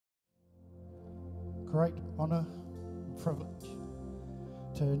great honour and privilege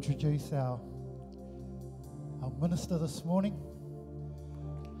to introduce our minister this morning.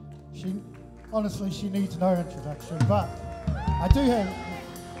 She needs no introduction, but I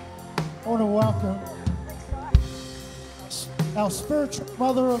want to welcome our spiritual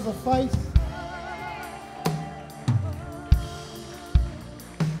mother of the faith,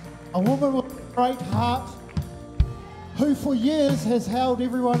 a woman with a great heart, who for years has held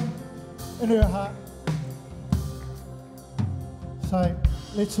everyone in her heart. So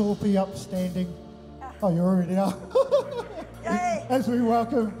let's all be upstanding. Oh, you already are. As we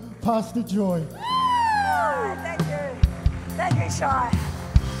welcome Pastor Joy. Thank you. Thank you, Shai.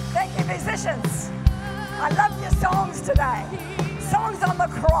 Thank you, musicians. I love your songs today. Songs on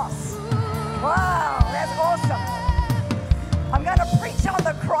the cross. Wow, that's awesome. I'm going to preach on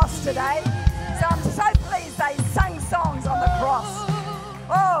the cross today. So I'm so pleased they sang songs on the cross.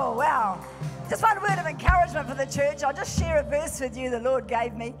 Oh, wow. Just one word of encouragement for the church. I'll just share a verse with you the Lord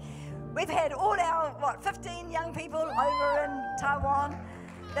gave me. We've had all our, 15 young people over in Taiwan.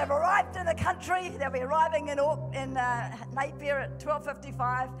 They've arrived in the country. They'll be arriving in Napier at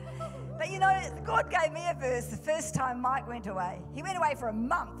 12:55. But you know, God gave me a verse the first time Mike went away. He went away for a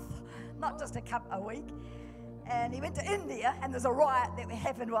month, not just a week. And he went to India, and there's a riot that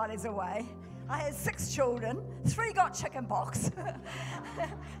happened while he's away. I had 6 children. 3 got chicken pox.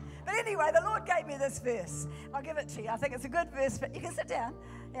 But anyway, the Lord gave me this verse. I'll give it to you. I think it's a good verse, but you can sit down.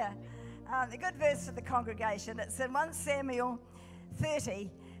 Yeah. A good verse for the congregation. It's in 1 Samuel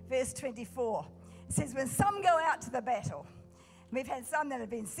 30, verse 24. It says, when some go out to the battle, we've had some that have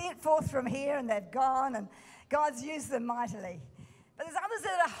been sent forth from here and they've gone and God's used them mightily. But there's others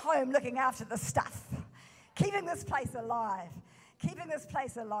that are home looking after the stuff, keeping this place alive, keeping this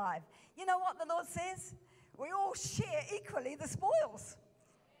place alive. You know what the Lord says? We all share equally the spoils.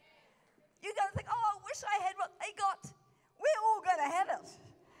 You're going to think, oh, I wish I had what they got. We're all going to have it.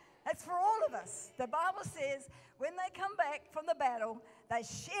 It's for all of us. The Bible says when they come back from the battle, they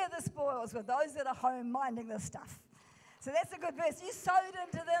share the spoils with those that are home minding the stuff. So that's a good verse. You sowed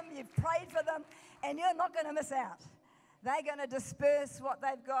into them, you've prayed for them, and you're not going to miss out. They're going to disperse what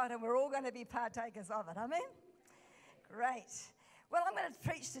they've got, and we're all going to be partakers of it. Amen? Great. Well, I'm going to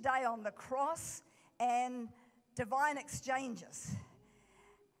preach today on the cross and divine exchanges.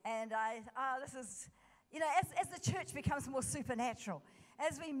 And this is, you know, as the church becomes more supernatural,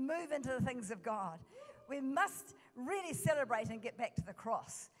 as we move into the things of God, we must really celebrate and get back to the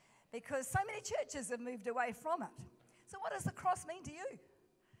cross because so many churches have moved away from it. So what does the cross mean to you?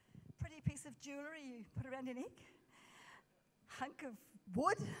 Pretty piece of jewelry you put around your neck? Hunk of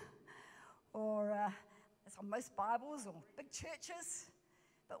wood? Or it's on most Bibles or big churches?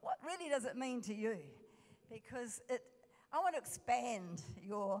 But what really does it mean to you? Because I want to expand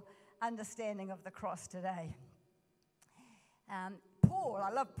your understanding of the cross today. Paul,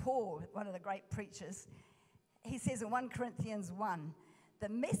 I love Paul, one of the great preachers. He says in 1 Corinthians 1, the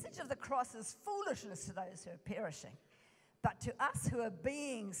message of the cross is foolishness to those who are perishing, but to us who are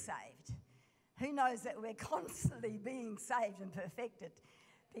being saved. Who knows that we're constantly being saved and perfected?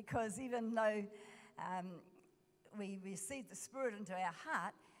 Because even though we receive the Spirit into our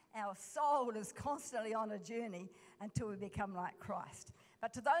heart, our soul is constantly on a journey until we become like Christ.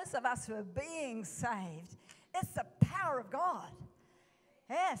 But to those of us who are being saved, it's the power of God.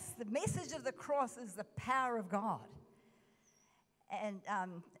 Yes, the message of the cross is the power of God. And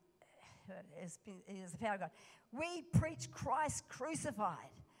it is the power of God. We preach Christ crucified.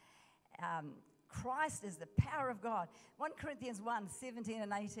 Christ is the power of God. 1 Corinthians 1, 17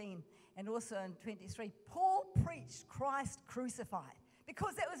 and 18, and also in 23, Paul preached Christ crucified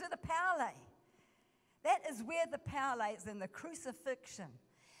because that was where the power lay. That is where the power lays, in the crucifixion.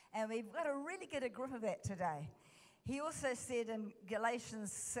 And we've got to really get a grip of that today. He also said in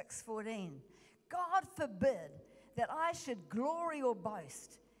Galatians 6:14, God forbid that I should glory or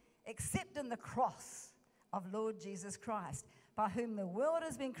boast except in the cross of Lord Jesus Christ, by whom the world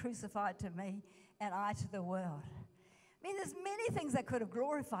has been crucified to me and I to the world. I mean, there's many things they could have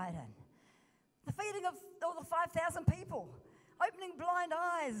glorified in. The feeding of all the 5,000 people, opening blind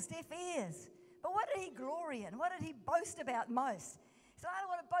eyes, deaf ears. But what did he glory in? What did he boast about most? He said, I don't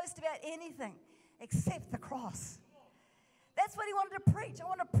want to boast about anything except the cross. That's what he wanted to preach. I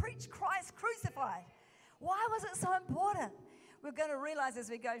want to preach Christ crucified. Why was it so important? We're going to realize as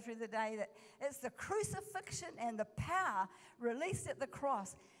we go through the day that it's the crucifixion and the power released at the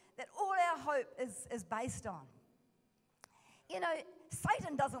cross that all our hope is based on. You know,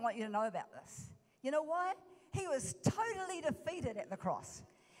 Satan doesn't want you to know about this. You know why? He was totally defeated at the cross.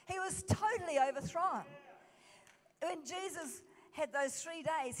 He was totally overthrown. When Jesus had those 3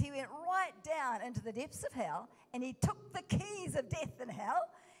 days, he went right down into the depths of hell, and he took the keys of death and hell.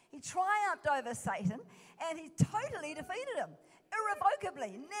 He triumphed over Satan, and he totally defeated him.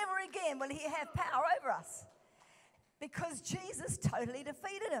 Irrevocably. Never again will he have power over us, because Jesus totally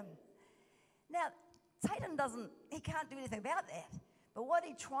defeated him. Now, Satan he can't do anything about that. But what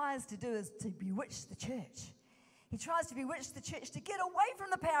he tries to do is to bewitch the church. He tries to bewitch the church to get away from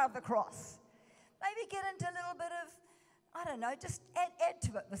the power of the cross. Maybe get into a little bit of, I don't know, just add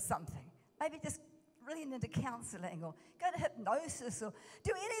to it with something. Maybe just really into counseling, or go to hypnosis, or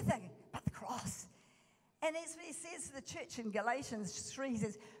do anything but the cross. And that's what he says to the church in Galatians 3. He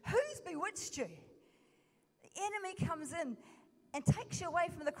says, who's bewitched you? The enemy comes in and takes you away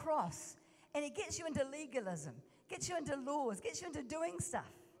from the cross, and he gets you into legalism, gets you into laws, gets you into doing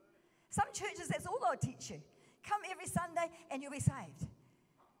stuff. Some churches, that's all they'll teach you. Come every Sunday and you'll be saved.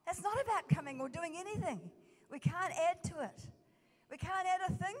 That's not about coming or doing anything. We can't add to it. We can't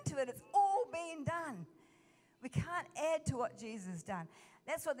add a thing to it. It's all been done. We can't add to what Jesus has done.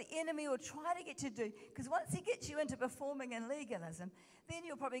 That's what the enemy will try to get you to do, because once he gets you into performing and legalism, then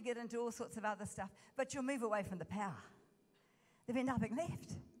you'll probably get into all sorts of other stuff, but you'll move away from the power. There'll be nothing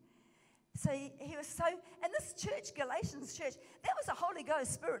left. So he was so, and this church, Galatians church, that was a Holy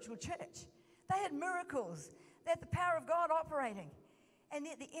Ghost spiritual church. They had miracles. They had the power of God operating. And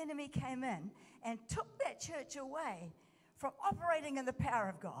yet the enemy came in and took that church away from operating in the power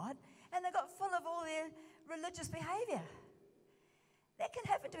of God, and they got full of all their religious behavior. That can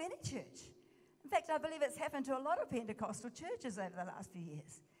happen to any church. In fact, I believe it's happened to a lot of Pentecostal churches over the last few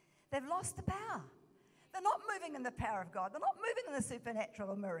years. They've lost the power. They're not moving in the power of God. They're not moving in the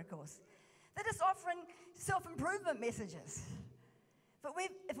supernatural or miracles. They're just offering self-improvement messages. But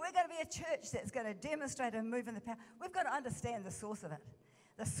if we're going to be a church that's going to demonstrate and move in the power, we've got to understand the source of it.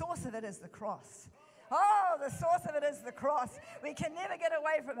 The source of it is the cross. Oh, the source of it is the cross. We can never get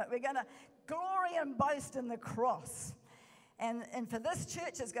away from it. We're going to glory and boast in the cross. And for this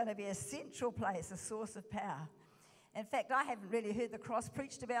church, it's going to be a central place, a source of power. In fact, I haven't really heard the cross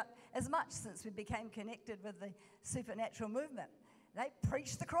preached about as much since we became connected with the supernatural movement. They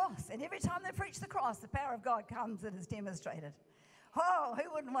preach the cross, and every time they preach the cross, the power of God comes and is demonstrated. Oh,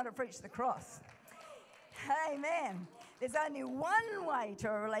 who wouldn't want to preach the cross? Amen. There's only one way to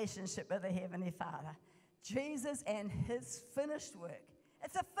a relationship with the Heavenly Father, Jesus and his finished work.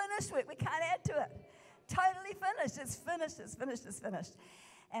 It's a finished work. We can't add to it. Totally finished. It's finished, it's finished, it's finished.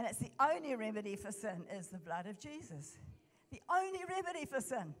 And it's the only remedy for sin is the blood of Jesus. The only remedy for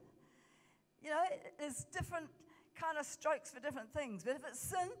sin. You know, there's different kind of strokes for different things. But if it's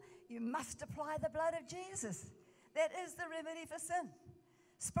sin, you must apply the blood of Jesus. That is the remedy for sin.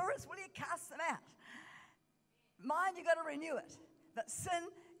 Spirits, will you cast them out? Mind, you've got to renew it. But sin,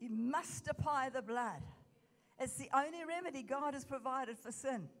 you must apply the blood. It's the only remedy God has provided for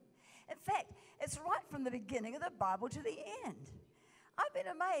sin. In fact, it's right from the beginning of the Bible to the end. I've been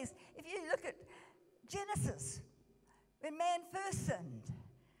amazed. If you look at Genesis, when man first sinned,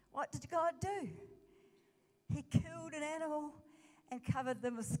 what did God do? He killed an animal and covered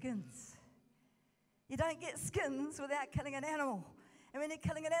them with skins. You don't get skins without killing an animal. And when you're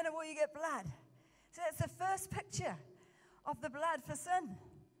killing an animal, you get blood. So that's the first picture of the blood for sin,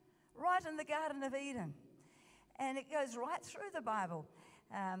 right in the Garden of Eden. And it goes right through the Bible.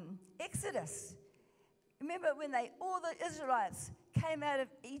 Exodus. Remember when all the Israelites came out of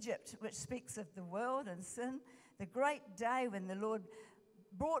Egypt, which speaks of the world and sin, the great day when the Lord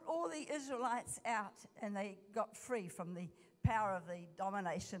brought all the Israelites out and they got free from the power of the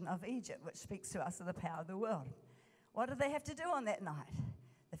domination of Egypt, which speaks to us of the power of the world. What did they have to do on that night?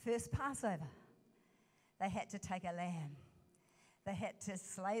 The first Passover. They had to take a lamb. They had to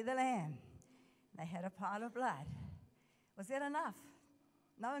slay the lamb. They had a pile of blood. Was that enough?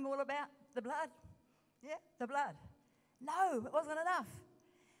 Knowing all about the blood? Yeah, the blood. No, it wasn't enough.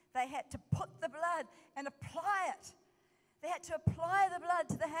 They had to put the blood and apply it. They had to apply the blood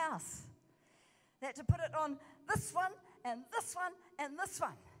to the house. They had to put it on this one and this one and this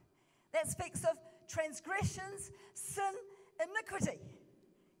one. That speaks of transgressions, sin, iniquity.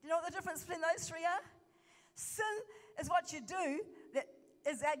 Do you know what the difference between those three are? Sin is what you do that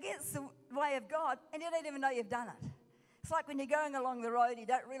is against the way of God, and you don't even know you've done it. It's like when you're going along the road, you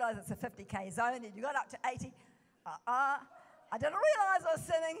don't realize it's a 50k zone, and you got up to 80. I didn't realize I was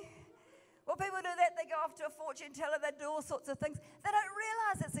sinning. Well, people do that. They go off to a fortune teller. They do all sorts of things. They don't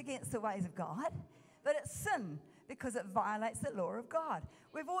realize it's against the ways of God, but it's sin because it violates the law of God.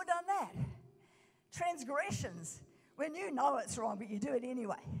 We've all done that. Transgressions, when you know it's wrong, but you do it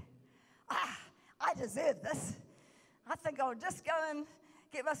anyway. I deserve this. I think I'll just go and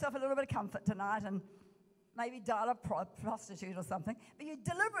get myself a little bit of comfort tonight and maybe dial a prostitute or something, but you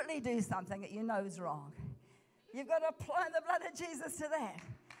deliberately do something that you know is wrong. You've got to apply the blood of Jesus to that.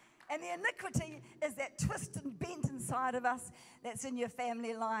 And the iniquity is that twist and bent inside of us that's in your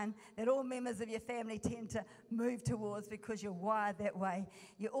family line, that all members of your family tend to move towards because you're wired that way.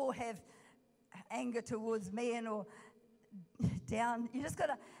 You all have anger towards men or down. You just got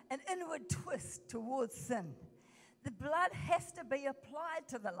an inward twist towards sin. The blood has to be applied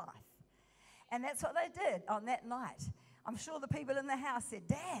to the life. And that's what they did on that night. I'm sure the people in the house said,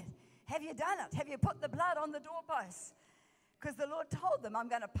 Dad, have you done it? Have you put the blood on the doorpost? Because the Lord told them, I'm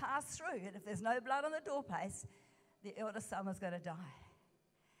going to pass through, and if there's no blood on the doorpost, the eldest son was going to die.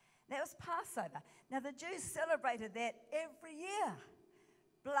 That was Passover. Now, the Jews celebrated that every year.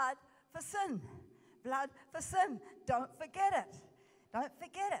 Blood for sin. Blood for sin. Don't forget it. Don't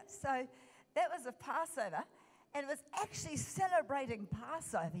forget it. So that was a Passover, and it was actually celebrating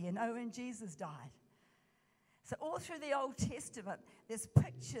Passover, you know, when Jesus died. So all through the Old Testament, there's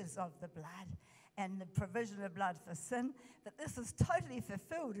pictures of the blood and the provision of blood for sin, but this is totally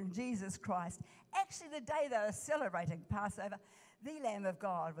fulfilled in Jesus Christ. Actually, the day they were celebrating Passover, the Lamb of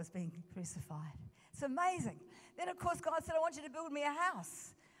God was being crucified. It's amazing. Then, of course, God said, I want you to build me a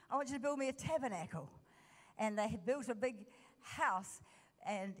house. I want you to build me a tabernacle. And they had built a big house.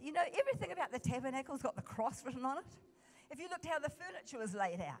 And, you know, everything about the tabernacle's got the cross written on it. If you looked how the furniture was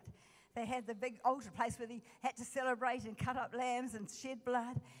laid out, they had the big altar place where they had to celebrate and cut up lambs and shed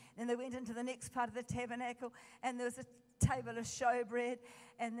blood. Then they went into the next part of the tabernacle, and there was a table of showbread,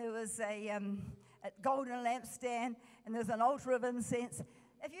 and there was a golden lampstand, and there was an altar of incense.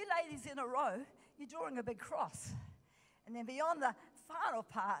 If you lay these in a row, you're drawing a big cross. And then beyond the final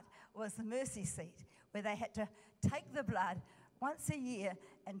part was the mercy seat, where they had to take the blood once a year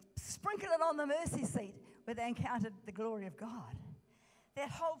and sprinkle it on the mercy seat, where they encountered the glory of God. That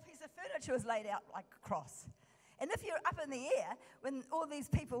whole piece of furniture was laid out like a cross. And if you're up in the air, when all these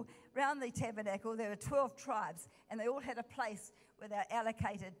people around the tabernacle, there were 12 tribes, and they all had a place where they were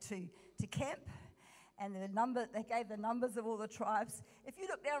allocated to camp, and they gave the numbers of all the tribes. If you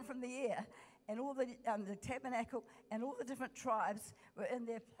look down from the air, and all the tabernacle and all the different tribes were in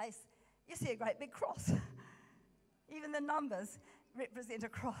their place, you see a great big cross. Even the numbers represent a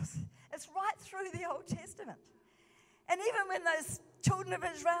cross. It's right through the Old Testament. And even when those children of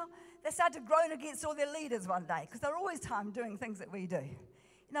Israel, they started to groan against all their leaders one day, because they're always doing things that we do.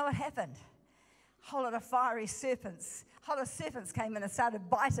 You know what happened? A whole lot of fiery serpents. A whole lot of serpents came in and started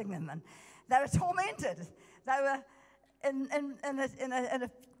biting them, and they were tormented. They were in a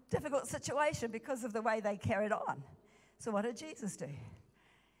difficult situation because of the way they carried on. So what did Jesus do?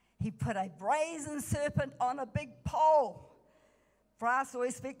 He put a brazen serpent on a big pole. Brass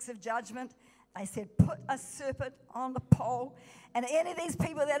always speaks of judgment. They said, put a serpent on the pole, and any of these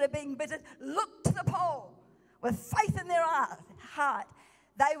people that are being bitten, look to the pole. With faith in their heart,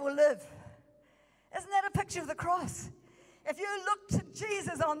 they will live. Isn't that a picture of the cross? If you look to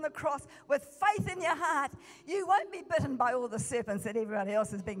Jesus on the cross with faith in your heart, you won't be bitten by all the serpents that everybody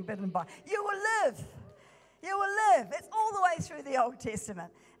else is being bitten by. You will live. You will live. It's all the way through the Old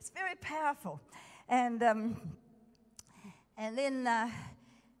Testament. It's very powerful. And then,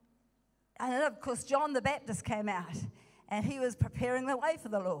 of course, John the Baptist came out, and he was preparing the way for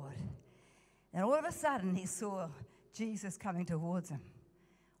the Lord. And all of a sudden, he saw Jesus coming towards him.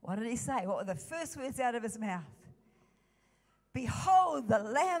 What did he say? What were the first words out of his mouth? Behold, the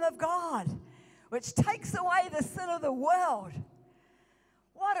Lamb of God, which takes away the sin of the world.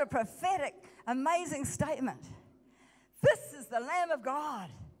 What a prophetic, amazing statement. This is the Lamb of God,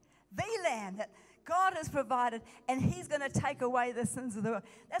 the Lamb that God has provided, and he's going to take away the sins of the world.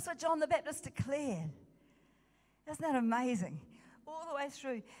 That's what John the Baptist declared. Isn't that amazing? All the way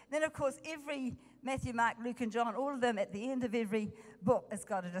through. Then, of course, every Matthew, Mark, Luke, and John, all of them at the end of every book has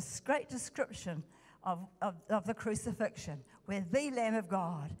got a great description of the crucifixion, where the Lamb of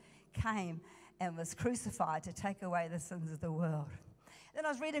God came and was crucified to take away the sins of the world. Then I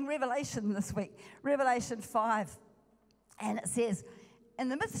was reading Revelation this week, Revelation 5, and it says, in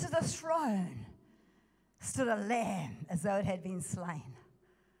the midst of the throne stood a lamb as though it had been slain,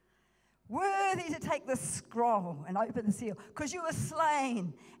 worthy to take the scroll and open the seal, because you were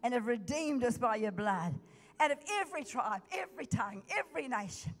slain and have redeemed us by your blood. Out of every tribe, every tongue, every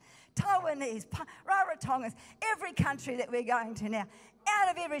nation, Taiwanese, Rarotongas, every country that we're going to now,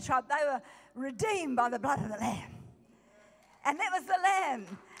 out of every tribe, they were redeemed by the blood of the Lamb. And that was the Lamb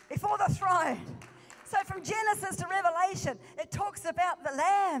before the throne. So from Genesis to Revelation, it talks about the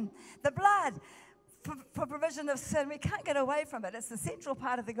Lamb, the blood, for provision of sin. We can't get away from it. It's the central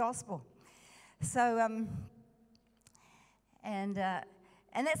part of the gospel. So, and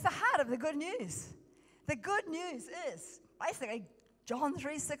that's the heart of the good news. The good news is basically John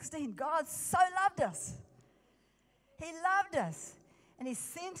 3:16. God so loved us. He loved us, and he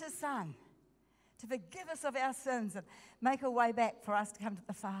sent his Son to forgive us of our sins and make a way back for us to come to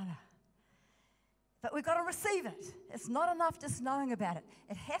the Father. But we've got to receive it. It's not enough just knowing about it.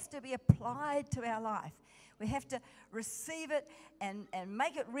 It has to be applied to our life. We have to receive it and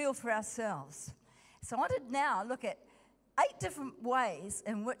make it real for ourselves. So I want to now look at 8 different ways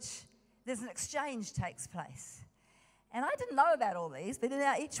in which there's an exchange takes place. And I didn't know about all these, but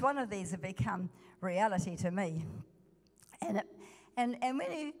now each one of these have become reality to me. And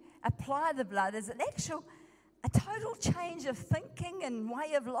when you apply the blood, there's a total change of thinking and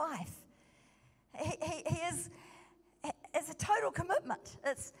way of life. It's a total commitment.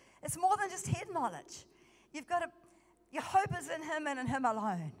 It's more than just head knowledge. Your hope is in him and in him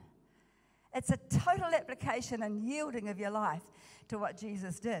alone. It's a total application and yielding of your life to what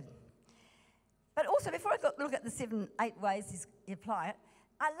Jesus did. But also, before I look at the 7, 8 ways you apply it,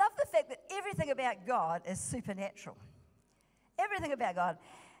 I love the fact that everything about God is supernatural. Everything about God.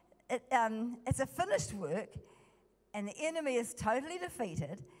 It's a finished work, and the enemy is totally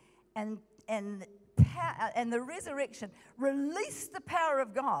defeated, and the resurrection released the power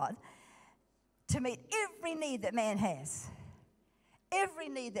of God to meet every need that man has. Every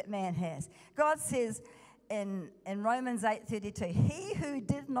need that man has. God says in Romans 8:32, he who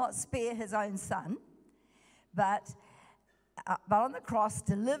did not spare his own son, but on the cross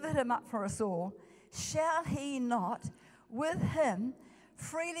delivered him up for us all, shall he not with him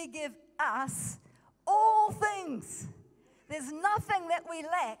freely give us all things? There's nothing that we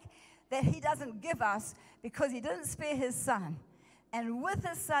lack that he doesn't give us because he didn't spare his son. And with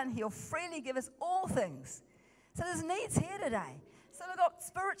his son, he'll freely give us all things. So there's needs here today. Some have got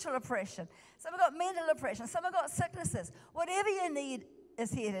spiritual oppression. Some have got mental oppression. Some have got sicknesses. Whatever your need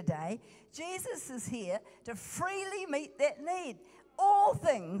is here today, Jesus is here to freely meet that need. All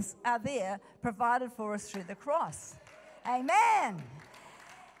things are there provided for us through the cross. Amen.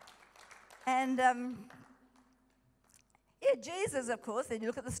 And Jesus, of course, then you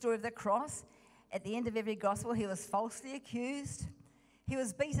look at the story of the cross. At the end of every gospel, he was falsely accused. He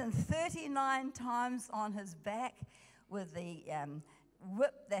was beaten 39 times on his back with the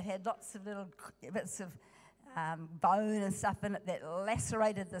whip that had lots of little bits of bone and stuff in it that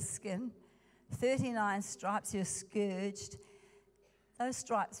lacerated the skin. 39 stripes. He was scourged. Those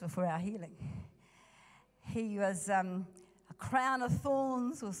stripes were for our healing. He was, a crown of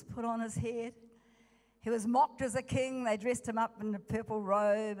thorns was put on his head. He was mocked as a king. They dressed him up in a purple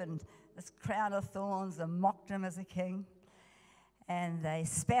robe and this crown of thorns and mocked him as a king. And they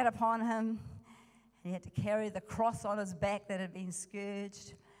spat upon him. And he had to carry the cross on his back that had been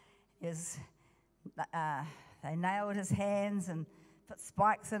scourged. They nailed his hands and put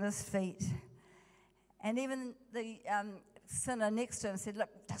spikes in his feet. And even the sinner next to him said, look,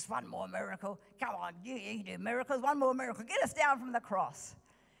 just one more miracle. Come on, you do miracles. One more miracle. Get us down from the cross.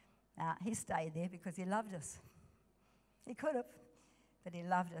 Now, he stayed there because he loved us. He could have, but he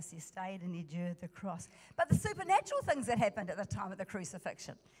loved us. He stayed and he endured the cross. But the supernatural things that happened at the time of the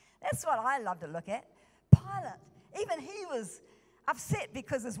crucifixion, that's what I love to look at. Pilate, even he was upset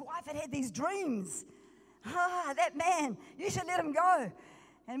because his wife had these dreams. That man, you should let him go.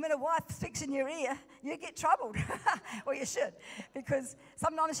 And when a wife speaks in your ear, you get troubled. Well, you should, because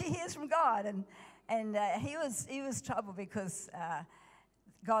sometimes she hears from God. And he was troubled because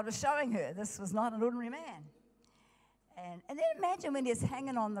God was showing her this was not an ordinary man. And then imagine when he's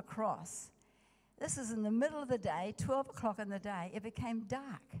hanging on the cross. This is in the middle of the day, 12 o'clock in the day. It became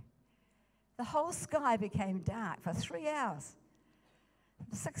dark. The whole sky became dark for 3 hours. From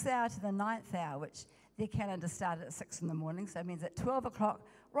the 6th hour to the 9th hour, which their calendar started at 6 in the morning, so it means at 12 o'clock,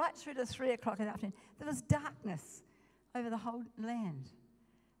 right through to 3 o'clock in the afternoon, there was darkness over the whole land.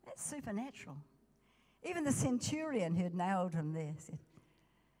 That's supernatural. Even the centurion who had nailed him there said,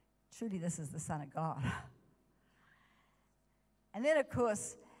 truly this is the Son of God. And then, of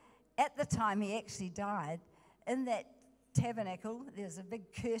course, at the time he actually died, in that tabernacle, there's a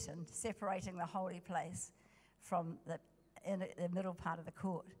big curtain separating the holy place from the middle part of the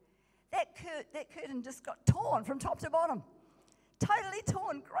court. That curtain just got torn from top to bottom. Totally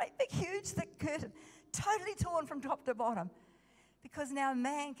torn. Great big huge thick curtain. Totally torn from top to bottom. Because now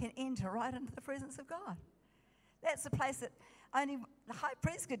man can enter right into the presence of God. That's the place that only the high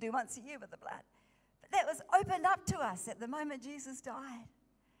priest could do once a year with the blood. But that was opened up to us at the moment Jesus died.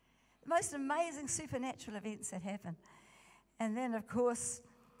 The most amazing supernatural events that happened. And then, of course,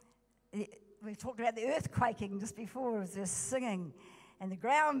 we talked about the earthquaking just before. It was just singing. And the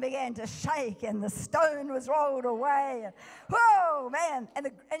ground began to shake, and the stone was rolled away. And, whoa, man.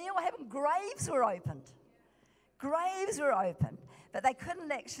 And you know what happened? Graves were opened. graves were opened, but they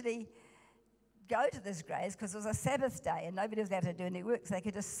couldn't actually go to these graves because it was a Sabbath day and nobody was able to do any work, so they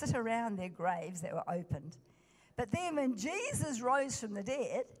could just sit around their graves that were opened. But then when Jesus rose from the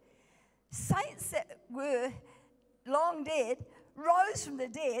dead, saints that were long dead rose from the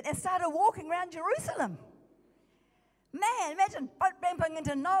dead and started walking around Jerusalem. Man, imagine bumping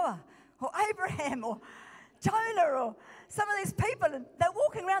into Noah or Abraham or Jonah or some of these people, and they're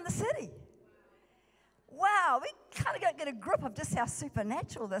walking around the city. Wow, we kind of don't get a grip of just how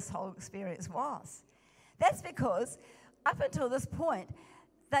supernatural this whole experience was. That's because up until this point,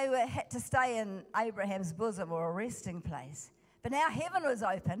 they had to stay in Abraham's bosom or a resting place. But now heaven was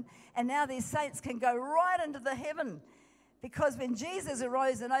open, and now these saints can go right into the heaven. Because when Jesus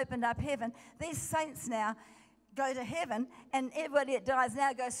arose and opened up heaven, these saints now go to heaven, and everybody that dies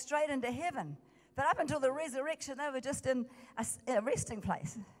now goes straight into heaven. But up until the resurrection, they were just in a resting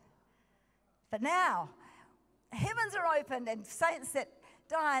place. But now, heavens are opened, and saints that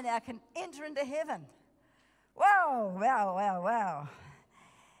die now can enter into heaven. Wow, wow, wow, wow.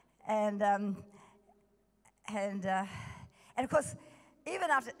 And of course,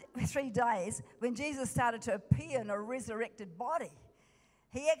 even after 3 days, when Jesus started to appear in a resurrected body,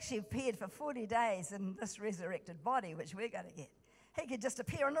 he actually appeared for 40 days in this resurrected body, which we're going to get. He could just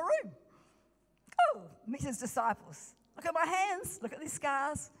appear in a room. Oh, meet his disciples. Look at my hands. Look at these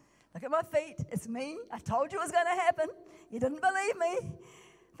scars. Look at my feet. It's me. I told you it was going to happen. You didn't believe me,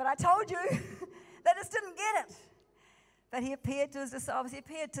 but I told you. They just didn't get it. But he appeared to his disciples. He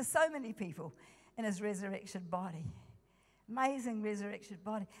appeared to so many people in his resurrection body. Amazing resurrection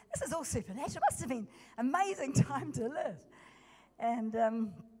body. This is all supernatural. It must have been an amazing time to live. And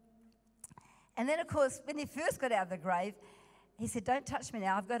then, of course, when he first got out of the grave, he said, "Don't touch me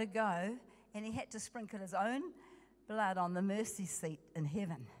now. I've got to go." And he had to sprinkle his own blood on the mercy seat in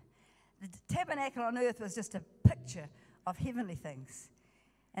heaven. The tabernacle on earth was just a picture of heavenly things.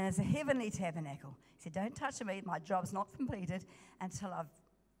 And it's a heavenly tabernacle. He said, "Don't touch me. My job's not completed until I've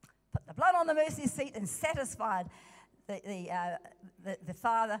put the blood on the mercy seat and satisfied the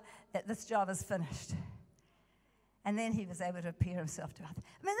Father that this job is finished." And then he was able to appear himself to others.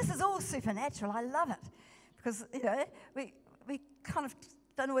 I mean, this is all supernatural. I love it. Because, we kind of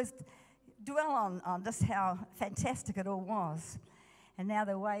don't always dwell on just how fantastic it all was. And now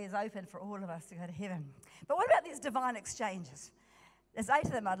the way is open for all of us to go to heaven. But what about these divine exchanges? There's 8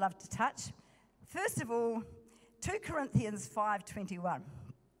 of them I'd love to touch. First of all, 2 Corinthians 5:21.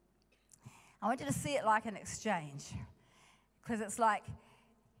 I want you to see it like an exchange. Because it's like,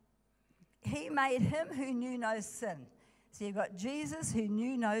 he made him who knew no sin. So you've got Jesus who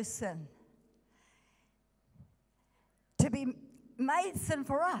knew no sin to be made sin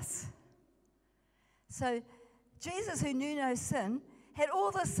for us. So Jesus who knew no sin had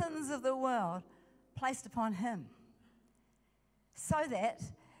all the sins of the world placed upon him so that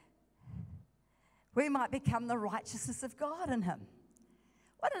we might become the righteousness of God in him.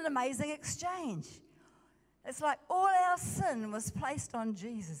 What an amazing exchange. It's like all our sin was placed on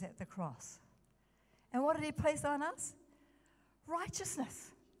Jesus at the cross. And what did he place on us?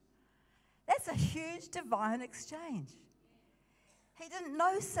 Righteousness. That's a huge divine exchange. He didn't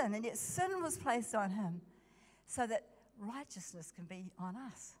know sin, and yet sin was placed on him so that righteousness can be on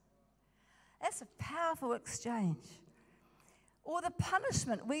us. That's a powerful exchange. Or the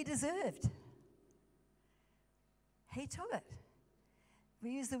punishment we deserved. He took it.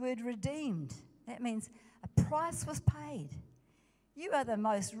 We use the word redeemed. That means a price was paid. You are the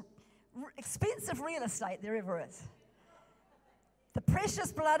most expensive real estate there ever is. The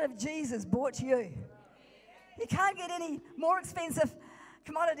precious blood of Jesus bought you. You can't get any more expensive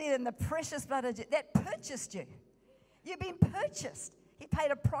commodity than the precious blood of Jesus. That purchased you. You've been purchased. He paid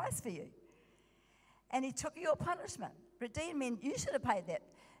a price for you. And he took your punishment. Redeemed meant you should have paid that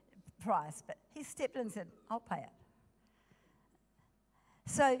price, but he stepped in and said, "I'll pay it."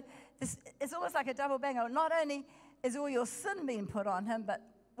 So it's almost like a double bang. Not only is all your sin being put on him, but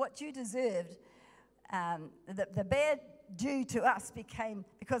what you deserved, the bad due to us became,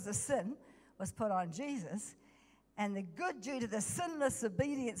 because the sin was put on Jesus, and the good due to the sinless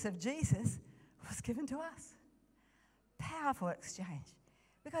obedience of Jesus was given to us. Powerful exchange.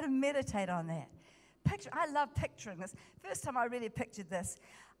 We've got to meditate on that. I love picturing this. First time I really pictured this,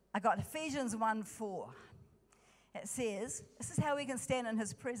 I got Ephesians 1:4. It says, this is how we can stand in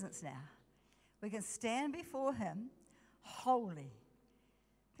his presence now. We can stand before him holy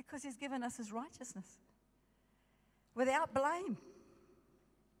because he's given us his righteousness without blame,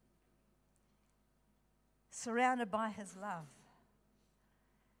 surrounded by his love.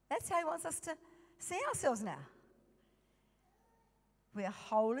 That's how he wants us to see ourselves now. We are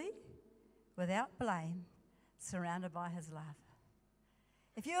holy, without blame, surrounded by his love.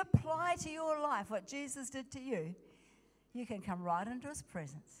 If you apply to your life what Jesus did to you, you can come right into his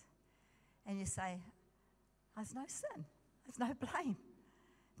presence and you say, there's no sin, there's no blame.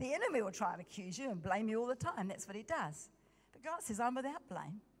 The enemy will try and accuse you and blame you all the time. That's what he does. But God says, I'm without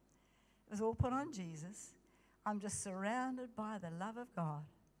blame. It was all put on Jesus. I'm just surrounded by the love of God.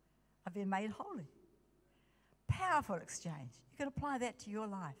 I've been made holy. Powerful exchange. You can apply that to your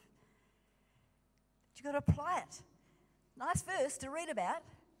life. But you've got to apply it. Nice verse to read about,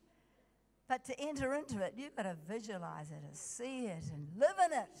 but to enter into it, you've got to visualize it and see it and live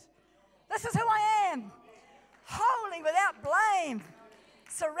in it. This is who I am. Holy, without blame,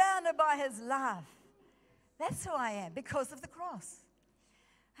 surrounded by his love. That's who I am because of the cross.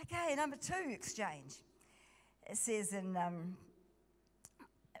 Okay, number 2, exchange. It says in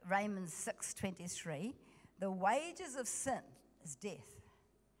Romans 6:23, the wages of sin is death,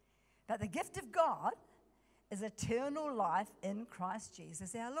 but the gift of God is eternal life in Christ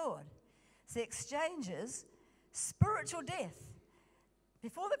Jesus our Lord. So exchanges spiritual death.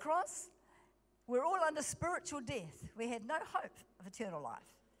 Before the cross, we're all under spiritual death. We had no hope of eternal life.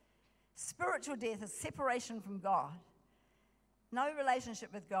 Spiritual death is separation from God. No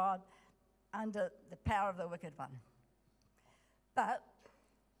relationship with God, under the power of the wicked one. But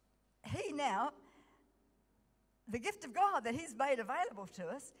he now, the gift of God that he's made available to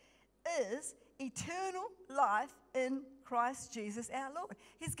us is eternal life in Christ Jesus our Lord.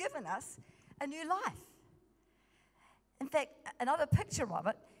 He's given us a new life. In fact, another picture of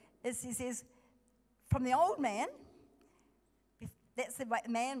it is, he says, from the old man, that's the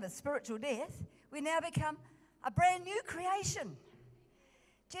man with spiritual death, we now become a brand new creation.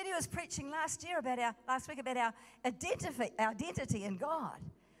 Jenny was preaching last week about our identity in God,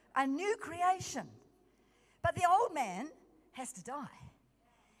 a new creation. But the old man has to die.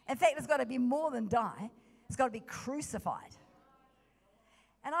 In fact, it's got to be more than die. It's got to be crucified.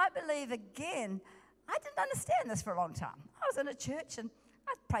 And I believe, again, I didn't understand this for a long time. I was in a church and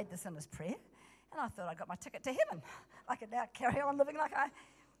I prayed the sinner's prayer, and I thought I got my ticket to heaven. I could now carry on living like I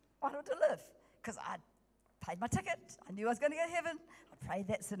wanted to live because I'd paid my ticket. I knew I was going to go to heaven. I prayed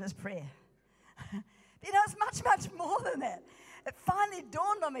that sinner's prayer. But you know, it's much, much more than that. It finally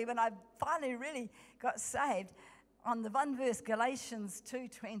dawned on me when I finally really got saved on the one verse, Galatians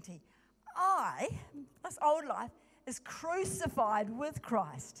 2:20. This old life, is crucified with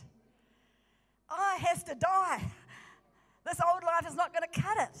Christ. I has to die. This old life is not going to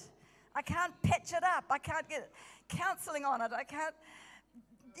cut it. I can't patch it up. I can't get counseling on it. I can't,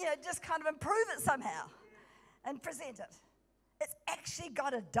 just kind of improve it somehow and present it. It's actually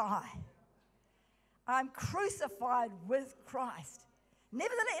got to die. I'm crucified with Christ.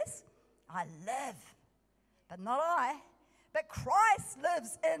 Nevertheless, I live, but not I, but Christ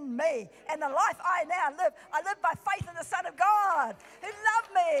lives in me. And the life I now live, I live by faith in the Son of God, who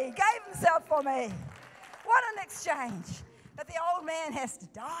loved me, gave himself for me. What an exchange. But the old man has to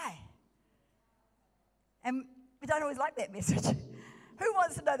die. And we don't always like that message. Who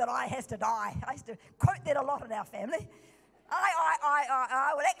wants to know that I has to die? I used to quote that a lot in our family.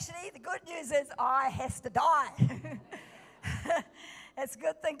 Well, actually, the good news is I has to die. That's a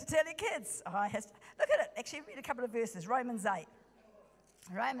good thing to tell your kids. I has to. Look at it. Actually, read a couple of verses. Romans 8.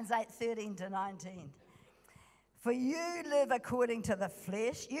 Romans 8:13-19. For you live according to the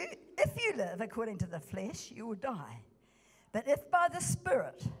flesh. If you live according to the flesh, you will die. But if by the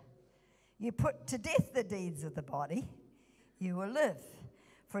Spirit you put to death the deeds of the body, you will live.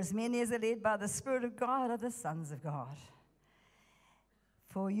 For as many as are led by the Spirit of God are the sons of God.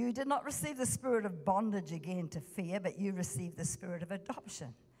 For you did not receive the spirit of bondage again to fear, but you received the spirit of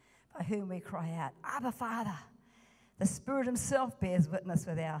adoption, by whom we cry out, Abba, Father. The Spirit himself bears witness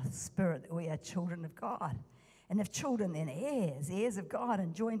with our spirit that we are children of God. And if children, then heirs of God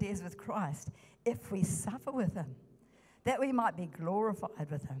and joint heirs with Christ, if we suffer with him, that we might be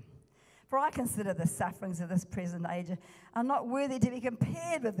glorified with him. For I consider the sufferings of this present age are not worthy to be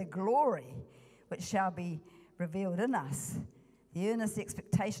compared with the glory which shall be revealed in us. The earnest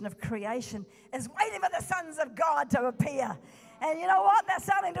expectation of creation is waiting for the sons of God to appear. And you know what? They're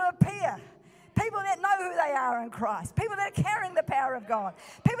starting to appear. People that know who they are in Christ. People that are carrying the power of God.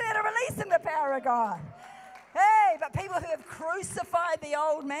 People that are releasing the power of God. Hey, but people who have crucified the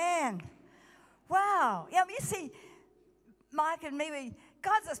old man. Wow. You see, Mike and me,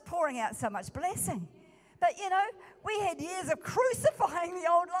 God's just pouring out so much blessing. But, we had years of crucifying the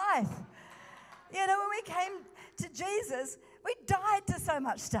old life. When we came to Jesus, we died to so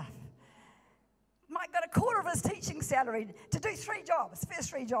much stuff. Mike got a quarter of his teaching salary to do 3 jobs, first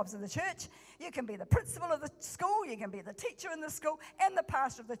 3 jobs in the church. You can be the principal of the school, you can be the teacher in the school, and the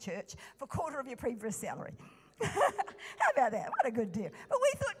pastor of the church for a quarter of your previous salary. How about that? What a good deal. But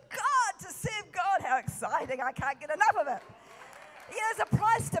we thought, God, to serve God, how exciting. I can't get enough of it. There's a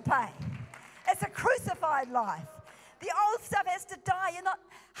price to pay. It's a crucified life. The old stuff has to die. You're not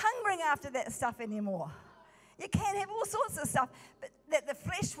hungering after that stuff anymore. You can have all sorts of stuff that the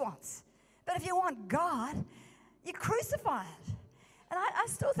flesh wants. But if you want God, you crucify it. And I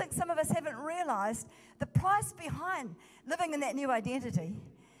still think some of us haven't realized the price behind living in that new identity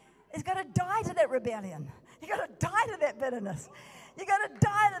is got to die to that rebellion. You've got to die to that bitterness. You've got to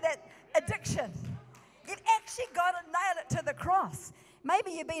die to that addiction. You've actually got to nail it to the cross.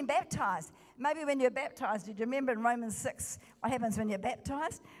 Maybe you've been baptized. Maybe when you're baptized, did you remember in Romans 6 what happens when you're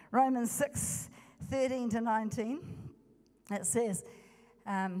baptized? Romans 6, 13 to 19. It says,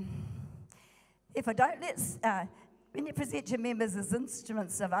 when you present your members as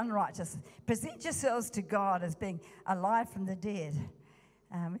instruments of unrighteousness, present yourselves to God as being alive from the dead.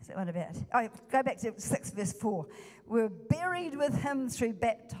 What's that one about? Oh, go back to 6 verse 4. We're buried with him through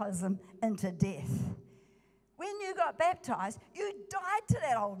baptism into death. When you got baptized, you died to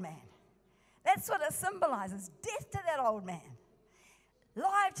that old man. That's what it symbolizes, death to that old man,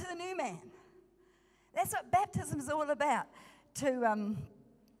 life to the new man. That's what baptism is all about, to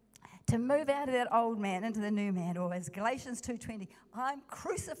move out of that old man into the new man, or as Galatians 2:20, I'm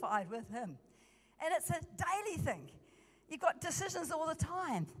crucified with him. And it's a daily thing. You've got decisions all the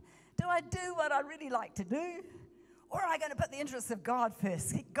time. Do I do what I really like to do? Or am I going to put the interests of God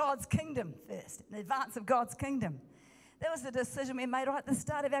first, God's kingdom first, in advance of God's kingdom? That was the decision we made right at the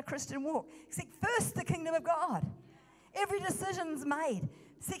start of our Christian walk. Seek first the kingdom of God. Every decision's made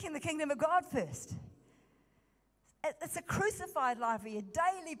seeking the kingdom of God first. It's a crucified life where you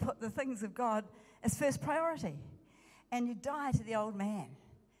daily put the things of God as first priority. And you die to the old man.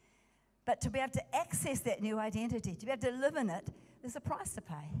 But to be able to access that new identity, to be able to live in it, there's a price to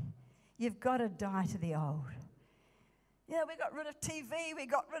pay. You've got to die to the old. You know, we got rid of TV, we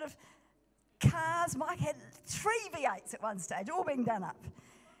got rid of cars. Mike had 3 V8s at one stage, all being done up.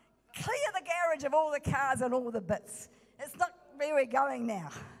 Clear the garage of all the cars and all the bits. It's not where we're going now.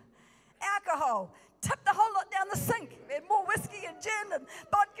 Alcohol, tipped the whole lot down the sink. We had more whiskey and gin and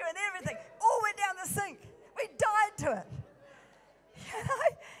vodka and everything. All went down the sink. We died to it. You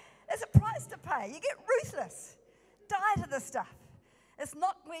know, there's a price to pay. You get ruthless. Die to the stuff. It's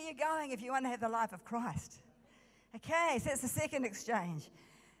not where you're going if you want to have the life of Christ. Okay, so that's the second exchange.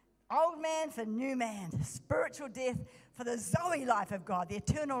 Old man for new man. Spiritual death for the Zoe life of God. The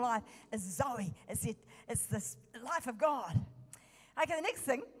eternal life is Zoe. It's the life of God. Okay, the next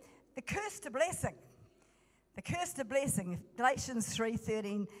thing, the curse to blessing. The curse to blessing. Galatians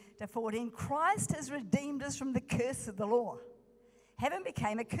 3:13 to 14. Christ has redeemed us from the curse of the law. Heaven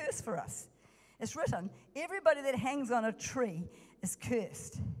became a curse for us. It's written, everybody that hangs on a tree is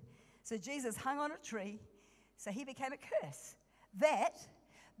cursed. So Jesus hung on a tree, so he became a curse. That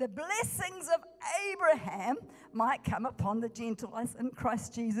the blessings of Abraham might come upon the Gentiles in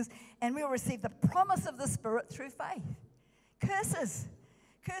Christ Jesus, and we'll receive the promise of the Spirit through faith. Curses.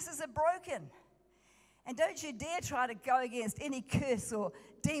 Curses are broken. And don't you dare try to go against any curse or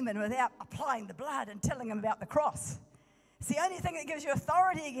demon without applying the blood and telling them about the cross. It's the only thing that gives you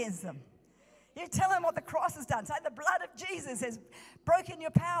authority against them. You tell them what the cross has done. Say the blood of Jesus has broken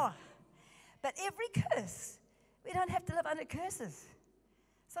your power. But every curse, we don't have to live under curses.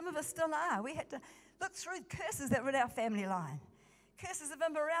 Some of us still are. We had to look through curses that were in our family line. Curses of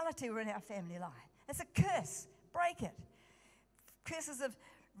immorality were in our family line. It's a curse. Break it. Curses of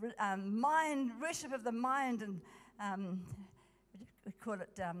mind, worship of the mind, and we call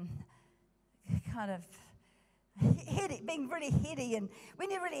it kind of heady, being really heady. And when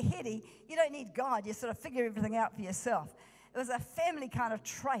you're really heady, you don't need God. You sort of figure everything out for yourself. It was a family kind of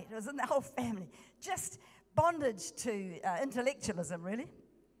trait. It was in the whole family. Just bondage to intellectualism, really.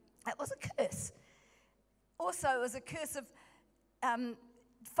 It was a curse. Also, it was a curse of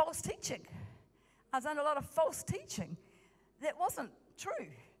false teaching. I was under a lot of false teaching that wasn't true.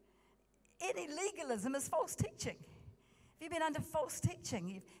 Any legalism is false teaching. If you've been under false teaching,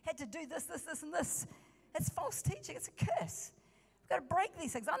 you've had to do this, and this. It's false teaching. It's a curse. We've got to break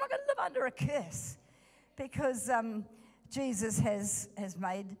these things. I'm not going to live under a curse because Jesus has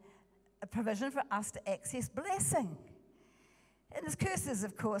made a provision for us to access blessing. And there's curses,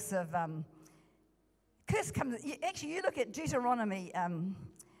 of course, of curse comes. Actually, you look at Deuteronomy.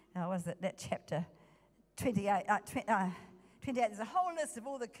 Was it that chapter 28? 28. There's a whole list of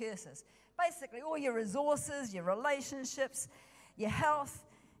all the curses. Basically, all your resources, your relationships, your health,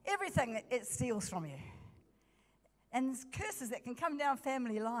 everything that it steals from you. And there's curses that can come down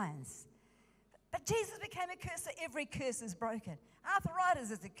family lines. But Jesus became a curse, so every curse is broken.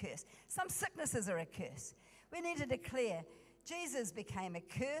 Arthritis is a curse. Some sicknesses are a curse. We need to declare, Jesus became a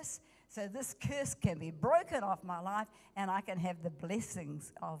curse, so this curse can be broken off my life and I can have the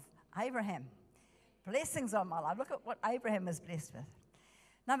blessings of Abraham. Blessings on my life. Look at what Abraham is blessed with.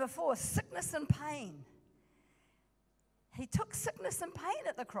 Number 4, sickness and pain. He took sickness and pain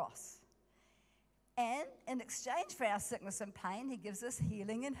at the cross. And in exchange for our sickness and pain, he gives us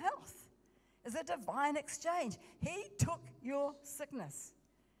healing and health. It's a divine exchange. He took your sickness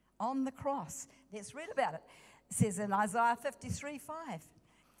on the cross. Let's read about it. It says in Isaiah 53:5,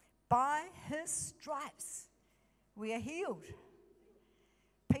 by his stripes we are healed.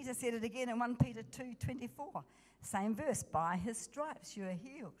 Peter said it again in 1 Peter 2:24. Same verse, by his stripes you are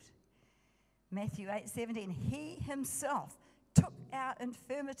healed. Matthew 8:17, he himself took our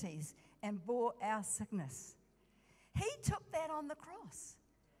infirmities and bore our sickness. He took that on the cross.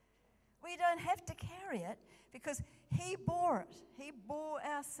 We don't have to carry it because he bore it. He bore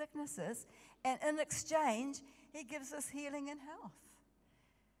our sicknesses, and in exchange, he gives us healing and health.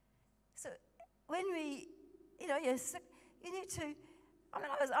 So when you're sick, you need to,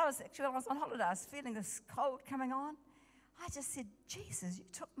 I was actually, when I was on holiday, I was feeling this cold coming on. I just said, Jesus, you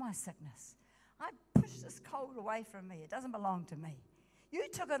took my sickness. I pushed this cold away from me. It doesn't belong to me. You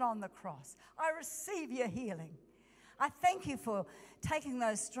took it on the cross. I receive your healing. I thank you for taking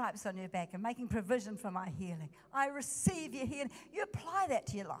those stripes on your back and making provision for my healing. I receive your healing. You apply that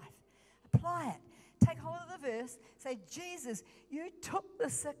to your life. Apply it. Take hold of the verse. Say, Jesus, you took the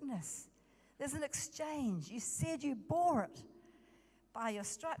sickness. There's an exchange. You said you bore it by your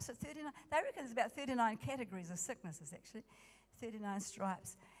stripes. So 39. They reckon there's about 39 categories of sicknesses, actually. 39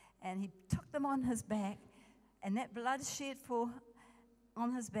 stripes. And he took them on his back. And that blood shed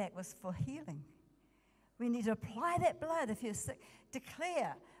on his back was for healing. We need to apply that blood if you're sick.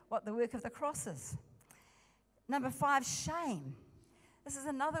 Declare what the work of the cross is. Number 5, shame. This is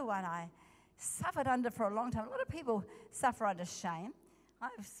another one I suffered under for a long time. A lot of people suffer under shame.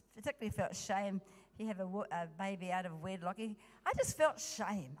 I've particularly felt shame. If you have a baby out of wedlock, I just felt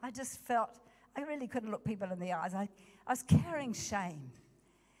shame. I really couldn't look people in the eyes. I was carrying shame.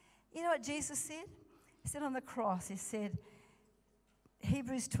 You know what Jesus said? He said on the cross, he said,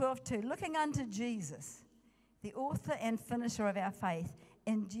 Hebrews 12:2, looking unto Jesus, the author and finisher of our faith,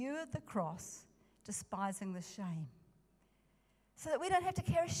 endured the cross, despising the shame. So that we don't have to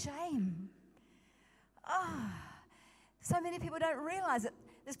carry shame. So many people don't realize it.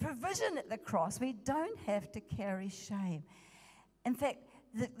 There's provision at the cross. We don't have to carry shame. In fact,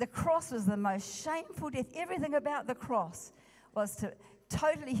 the cross was the most shameful death. Everything about the cross was to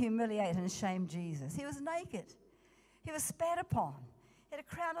totally humiliate and shame Jesus. He was naked. He was spat upon. He had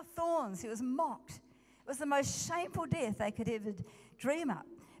a crown of thorns. He was mocked. It was the most shameful death they could ever dream up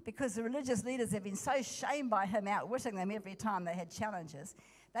because the religious leaders had been so shamed by him, outwitting them every time they had challenges.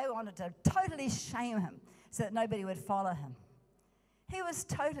 They wanted to totally shame him so that nobody would follow him. He was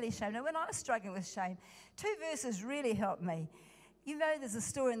totally shamed. Now, when I was struggling with shame, 2 verses really helped me. You know, there's a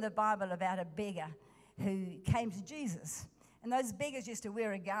story in the Bible about a beggar who came to Jesus. And those beggars used to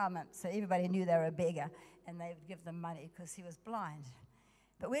wear a garment, so everybody knew they were a beggar, and they would give them money because he was blind.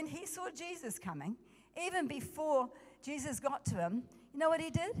 But when he saw Jesus coming, even before Jesus got to him, you know what he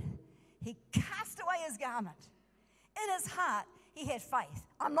did? He cast away his garment. In his heart, he had faith.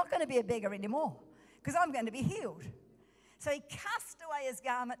 I'm not going to be a beggar anymore because I'm going to be healed. So he cast away his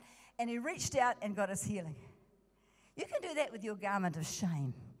garment and he reached out and got his healing. You can do that with your garment of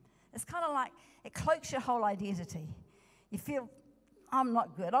shame. It's kind of like it cloaks your whole identity. You feel, I'm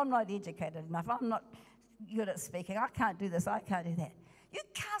not good, I'm not educated enough, I'm not good at speaking, I can't do this, I can't do that. You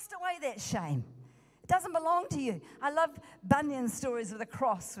cast away that shame. It doesn't belong to you. I love Bunyan's stories of the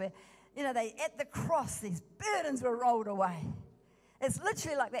cross where, at the cross, these burdens were rolled away. It's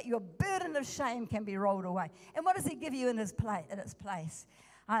literally like that. Your burden of shame can be rolled away. And what does he give you in its place?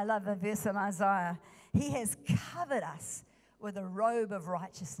 I love a verse in Isaiah. He has covered us with a robe of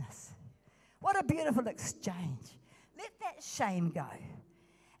righteousness. What a beautiful exchange. Let that shame go.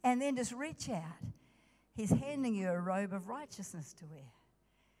 And then just reach out. He's handing you a robe of righteousness to wear.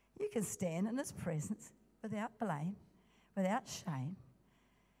 You can stand in his presence without blame, without shame,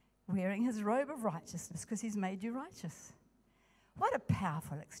 wearing his robe of righteousness because he's made you righteous. What a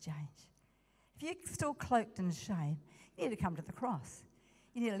powerful exchange. If you're still cloaked in shame, you need to come to the cross.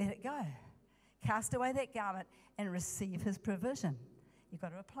 You need to let it go. Cast away that garment and receive his provision. You've got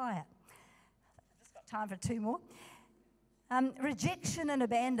to apply it. I've just got time for 2 more. Rejection and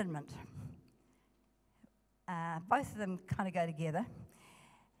abandonment. Both of them kind of go together.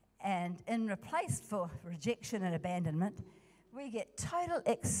 And in replace for rejection and abandonment, we get total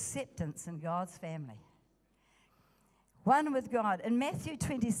acceptance in God's family. One with God. In Matthew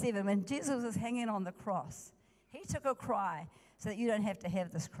 27, when Jesus was hanging on the cross, He took a cry so that you don't have to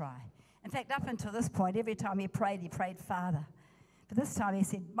have this cry. In fact, up until this point, every time he prayed, Father. But this time he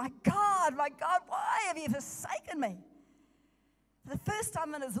said, my God, why have you forsaken me? For the first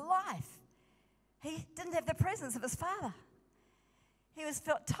time in his life, he didn't have the presence of his Father. He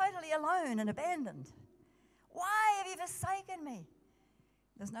felt totally alone and abandoned. Why have you forsaken me?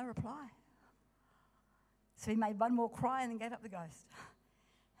 There's no reply. So he made one more cry and then gave up the ghost.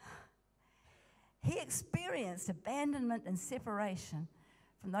 He experienced abandonment and separation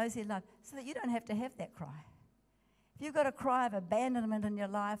from those he loved so that you don't have to have that cry. If you've got a cry of abandonment in your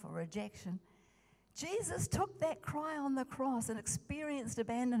life or rejection, Jesus took that cry on the cross and experienced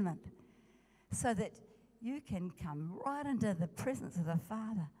abandonment so that you can come right into the presence of the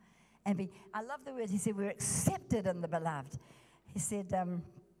Father and be. I love the words. He said, we're accepted in the beloved. He said,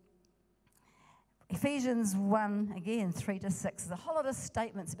 Ephesians 1, again, 3-6. There's a whole lot of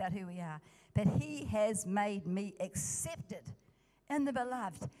statements about who we are. But he has made me accepted in the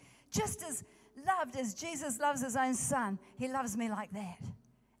beloved. Just as loved as Jesus loves his own son, he loves me like that.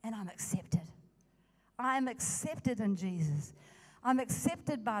 And I'm accepted. I'm accepted in Jesus. I'm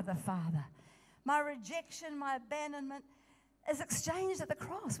accepted by the Father. My rejection, my abandonment is exchanged at the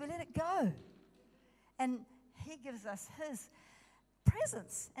cross. We let it go. And he gives us his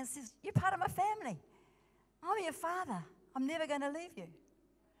presence and says, you're part of my family. I'm your Father. I'm never going to leave you.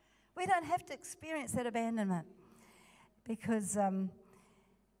 We don't have to experience that abandonment because and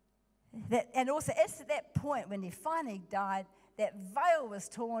also as to that point when he finally died, that veil was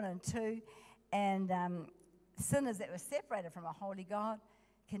torn in two, and sinners that were separated from a holy God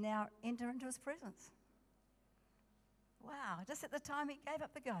can now enter into his presence. Wow, just at the time he gave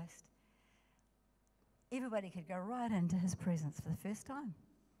up the ghost, everybody could go right into his presence for the first time.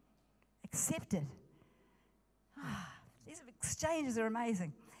 Accepted. These exchanges are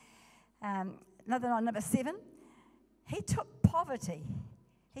amazing. Number 7, he took poverty.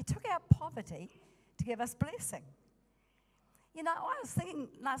 He took our poverty to give us blessing. You know, I was thinking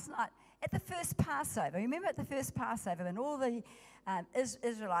last night, at the first Passover, remember at the first Passover when all the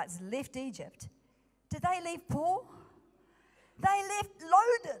Israelites left Egypt, did they leave poor? They left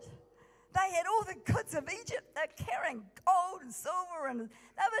loaded. They had all the goods of Egypt. They're carrying gold and silver, and they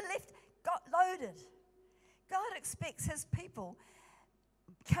were left loaded. God expects his people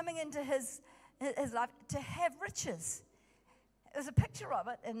coming into his life to have riches. It was a picture of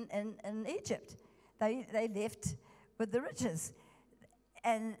it in Egypt. They left with the riches.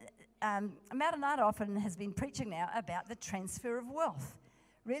 And Maranatha often has been preaching now about the transfer of wealth.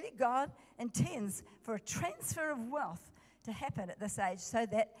 Really, God intends for a transfer of wealth to happen at this age so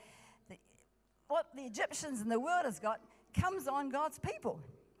that what the Egyptians and the world has got comes on God's people.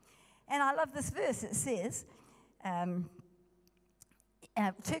 And I love this verse. It says, 2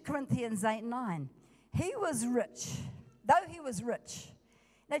 Corinthians 8:9, he was rich, though he was rich.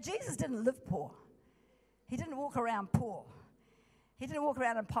 Now, Jesus didn't live poor. He didn't walk around poor. He didn't walk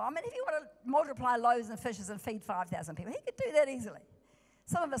around in power. I mean, if you want to multiply loaves and fishes and feed 5,000 people, he could do that easily.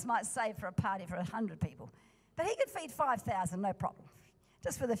 Some of us might save for a party for 100 people. But he could feed 5,000, no problem,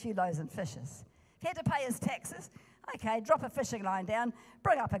 just with a few loaves and fishes. If he had to pay his taxes, okay, drop a fishing line down,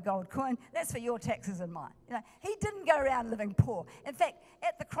 bring up a gold coin, that's for your taxes and mine. You know, he didn't go around living poor. In fact,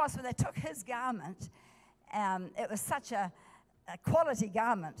 at the cross when they took his garment, it was such a quality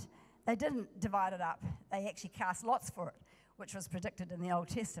garment, they didn't divide it up. They actually cast lots for it, which was predicted in the Old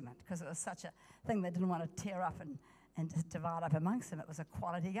Testament because it was such a thing they didn't want to tear up and just divide up amongst them. It was a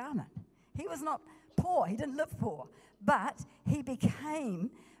quality garment. He was not poor. He didn't live poor. But he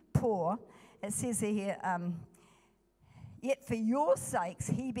became poor. It says here, yet for your sakes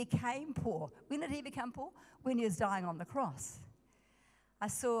he became poor. When did he become poor? When he was dying on the cross. I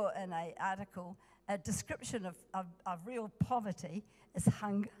saw in an article a description of real poverty is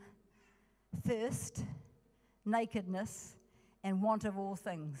hunger, thirst, nakedness, and want of all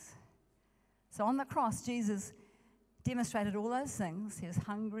things. So on the cross, Jesus demonstrated all those things. He was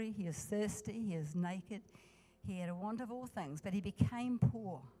hungry, he was thirsty, he was naked, he had a want of all things, but he became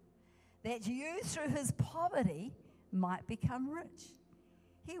poor, that you through his poverty might become rich.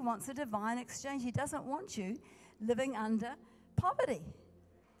 He wants a divine exchange. He doesn't want you living under poverty.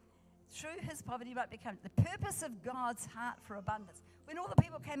 Through his poverty you might become. The purpose of God's heart for abundance. When all the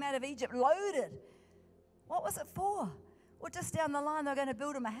people came out of Egypt loaded, what was it for? Well, just down the line they were going to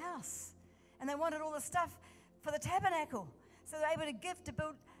build him a house. And they wanted all the stuff for the tabernacle. So they were able to give to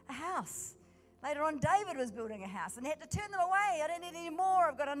build a house. Later on, David was building a house and he had to turn them away. I don't need any more.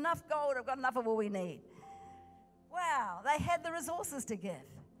 I've got enough gold. I've got enough of all we need. Wow, they had the resources to give.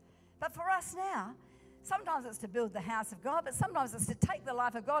 But for us now, sometimes it's to build the house of God, but sometimes it's to take the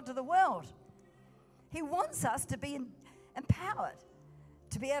life of God to the world. He wants us to be empowered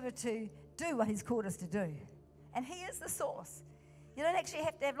to be able to do what He's called us to do. And He is the source. You don't actually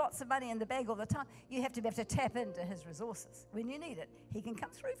have to have lots of money in the bank all the time. You have to be able to tap into His resources. When you need it, He can come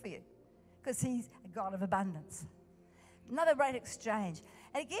through for you because He's a God of abundance. Another great exchange.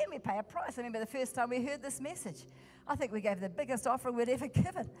 And again, we pay a price. I remember the first time we heard this message. I think we gave the biggest offering we'd ever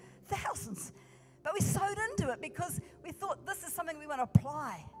given, thousands. But we sowed into it because we thought this is something we want to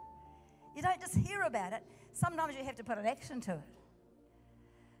apply. You don't just hear about it. Sometimes you have to put an action to it.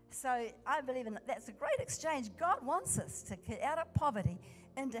 So I believe that's a great exchange. God wants us to get out of poverty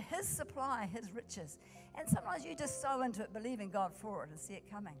into His supply, His riches. And sometimes you just sow into it, believing God for it and see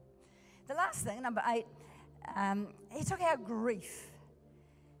it coming. The last thing, number 8, He took our grief.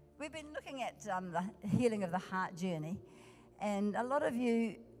 We've been looking at the healing of the heart journey. And a lot of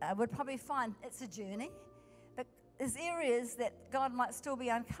you would probably find it's a journey. But there's areas that God might still be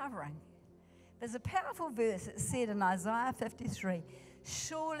uncovering. There's a powerful verse that said in Isaiah 53,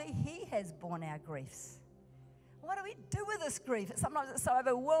 surely He has borne our griefs. What do we do with this grief? Sometimes it's so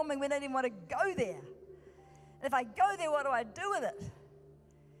overwhelming we don't even want to go there. And if I go there, what do I do with it?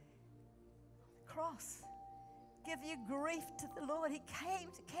 Cross. Give your grief to the Lord. He came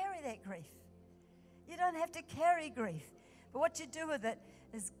to carry that grief. You don't have to carry grief. But what you do with it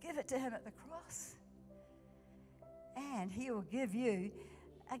is give it to Him at the cross. And He will give you,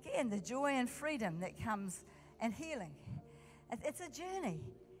 again, the joy and freedom that comes and healing. It's a journey,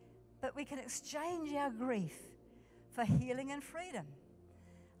 but we can exchange our grief for healing and freedom.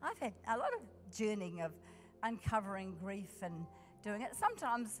 I've had a lot of journeying of uncovering grief and doing it.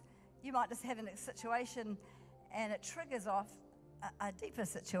 Sometimes you might just have a situation and it triggers off a deeper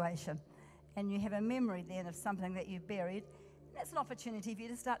situation, and you have a memory then of something that you've buried, and that's an opportunity for you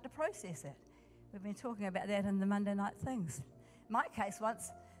to start to process it. We've been talking about that in the Monday night things. In my case, once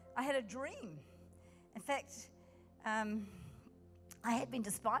I had a dream. In fact, I had been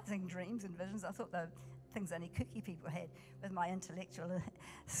despising dreams and visions. I thought they were things only kooky people had with my intellectual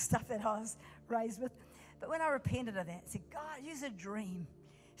stuff that I was raised with. But when I repented of that, I said, God, use a dream.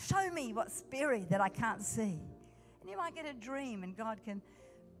 Show me what's buried that I can't see. And you might get a dream and God can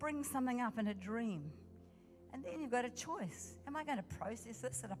bring something up in a dream. And then you've got a choice. Am I going to process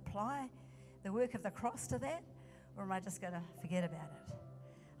this and apply the work of the cross to that? Or am I just going to forget about it?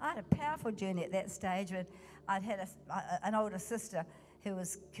 I had a powerful journey at that stage when I'd had an older sister who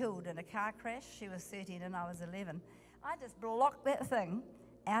was killed in a car crash. She was 13 and I was 11. I just blocked that thing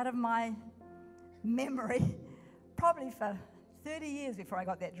out of my memory probably for 30 years before I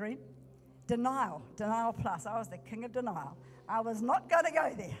got that dream. Denial plus. I was the king of denial. I was not going to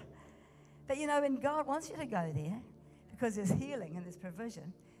go there. But you know, when God wants you to go there, because there's healing and there's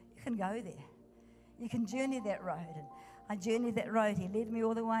provision, you can go there. You can journey that road. And I journeyed that road. He led me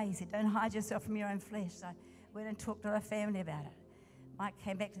all the way. He said, don't hide yourself from your own flesh. So I went and talked to our family about it. Mike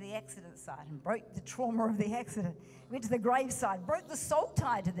came back to the accident side and broke the trauma of the accident. Went to the grave side, broke the soul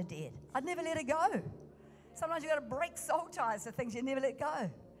tie to the dead. I'd never let it go. Sometimes you've got to break soul ties to things you never let go.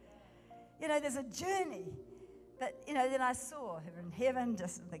 You know, there's a journey. But, you know, then I saw her in heaven,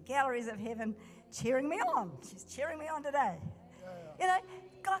 just the galleries of heaven, cheering me on. She's cheering me on today. You know,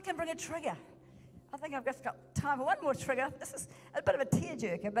 God can bring a trigger. I think I've just got time for one more trigger. This is a bit of a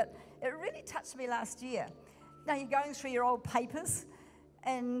tearjerker, but it really touched me last year. Now, you're going through your old papers,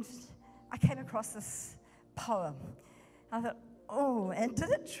 and I came across this poem. I thought, oh, and did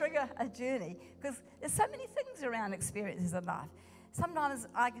it trigger a journey? Because there's so many things around experiences in life. Sometimes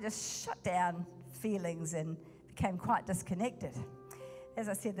I could just shut down feelings and became quite disconnected. As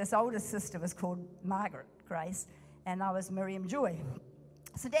I said, this older sister was called Margaret Grace, and I was Miriam Joy.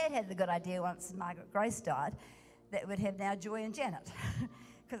 So Dad had the good idea once Margaret Grace died that we'd have now Joy and Janet,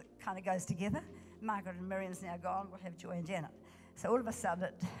 because it kind of goes together. Margaret and Miriam's now gone, we'll have Joy and Janet. So all of a sudden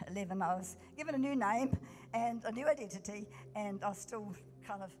at 11 I was given a new name and a new identity, and I was still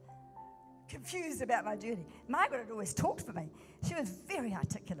kind of confused about my journey. Margaret had always talked for me. She was very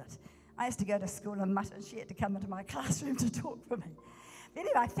articulate. I used to go to school in Mutton. She had to come into my classroom to talk for me. But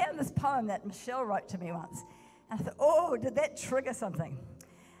anyway, I found this poem that Michelle wrote to me once. And I thought, oh, did that trigger something?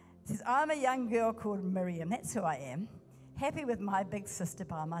 It says, I'm a young girl called Miriam. That's who I am. Happy with my big sister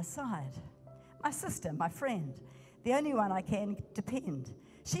by my side. My sister, my friend. The only one I can depend.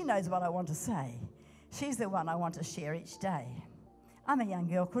 She knows what I want to say. She's the one I want to share each day. I'm a young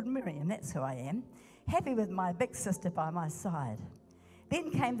girl called Miriam. That's who I am. Happy with my big sister by my side.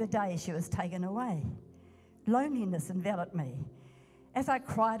 Then came the day she was taken away. Loneliness enveloped me. As I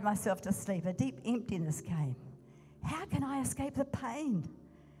cried myself to sleep, a deep emptiness came. How can I escape the pain?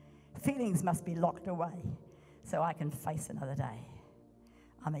 Feelings must be locked away so I can face another day.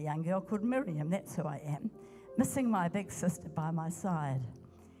 I'm a young girl called Miriam, that's who I am, missing my big sister by my side.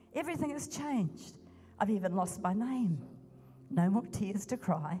 Everything has changed. I've even lost my name. No more tears to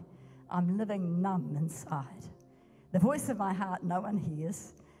cry. I'm living numb inside. The voice of my heart no one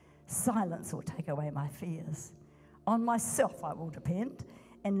hears. Silence will take away my fears. On myself I will depend,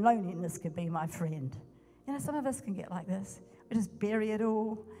 and loneliness can be my friend. You know, some of us can get like this. We just bury it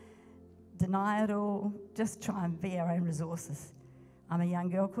all, deny it all, just try and be our own resources. I'm a young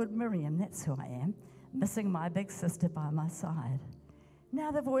girl called Miriam, that's who I am, missing my big sister by my side.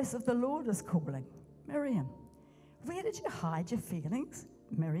 Now the voice of the Lord is calling, Miriam, where did you hide your feelings,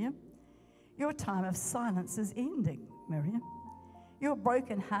 Miriam? Your time of silence is ending, Miriam. Your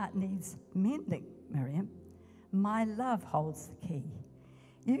broken heart needs mending, Miriam. My love holds the key.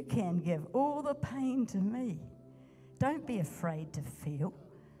 You can give all the pain to me. Don't be afraid to feel.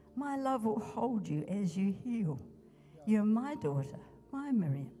 My love will hold you as you heal. You're my daughter, my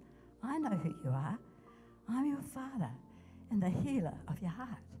Miriam. I know who you are. I'm your father and the healer of your heart.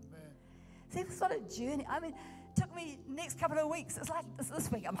 Amen. See, it's not a journey. I mean, it took me the next couple of weeks. It's like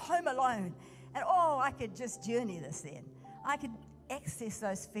this week, I'm home alone. And I could just journey this then. I could access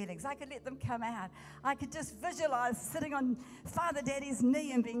those feelings. I could let them come out. I could just visualize sitting on Father Daddy's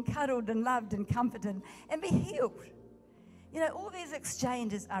knee and being cuddled and loved and comforted and be healed. You know, all these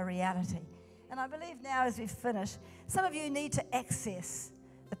exchanges are reality. And I believe now as we finish, some of you need to access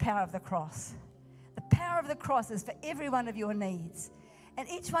the power of the cross. The power of the cross is for every one of your needs. And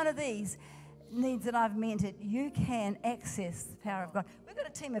each one of these needs that I've mentioned, you can access the power of God. We've got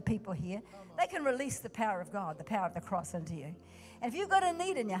a team of people here. They can release the power of God, the power of the cross into you. And if you've got a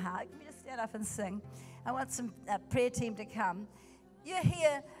need in your heart, can you just stand up and sing? I want some prayer team to come. You're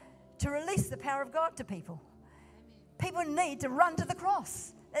here to release the power of God to people. People need to run to the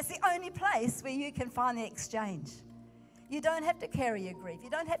cross. That's the only place where you can find the exchange. You don't have to carry your grief. You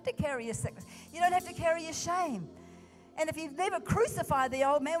don't have to carry your sickness. You don't have to carry your shame. And if you've never crucified the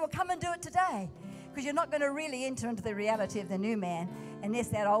old man, well, come and do it today. Because you're not going to really enter into the reality of the new man unless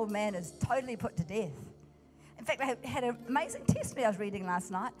that old man is totally put to death. In fact, I had an amazing testimony I was reading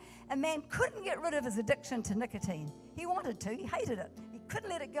last night. A man couldn't get rid of his addiction to nicotine. He wanted to. He hated it. He couldn't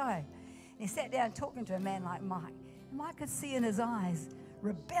let it go. And he sat down talking to a man like Mike. And Mike could see in his eyes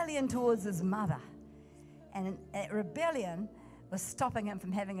rebellion towards his mother. And that rebellion was stopping him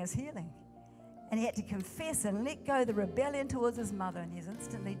from having his healing. And he had to confess and let go the rebellion towards his mother, and he was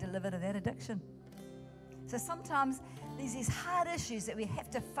instantly delivered of that addiction. So sometimes there's these hard issues that we have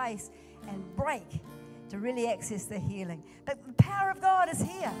to face and break to really access the healing. But the power of God is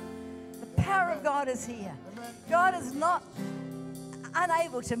here. The power of God is here. God is not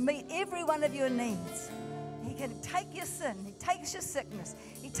unable to meet every one of your needs. He can take your sin. He takes your sickness.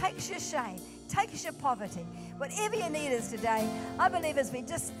 He takes your shame. He takes your poverty. Whatever your need is today, I believe as we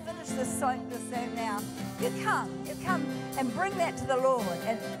just finish this song now, you come and bring that to the Lord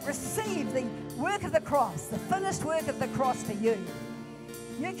and receive the work of the cross, the finished work of the cross for you.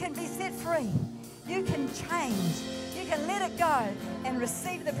 You can be set free. You can change. You can let it go and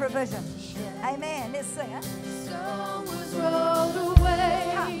receive the provision. Amen. Let's sing it. Song was rolled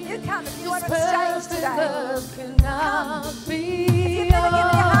away. You come if you want to exchange today. Come. If you've never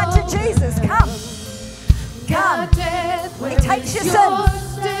given your heart to Jesus, come. Come. He takes your sins.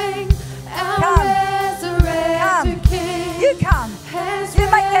 Come. You come. You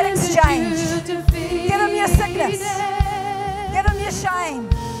make that exchange. Give him your sickness. Give him your shame.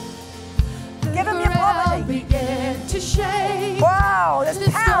 Give him your poverty. Wow, there's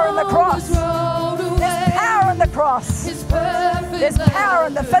power in the cross. There's power in the cross. There's power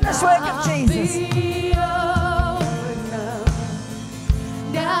in the finished work of Jesus.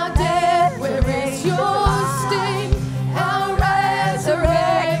 Now death, where is your sting? Our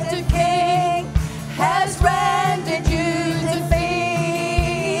resurrected King has rendered you defeated.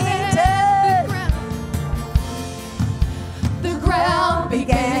 The ground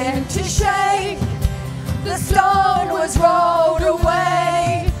began to shake. The stone was rolled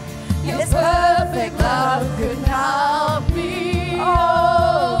away. His perfect love could not be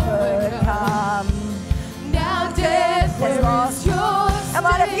overcome. Now death, where is your sting? Come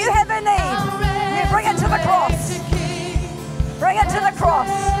on, if you have a need,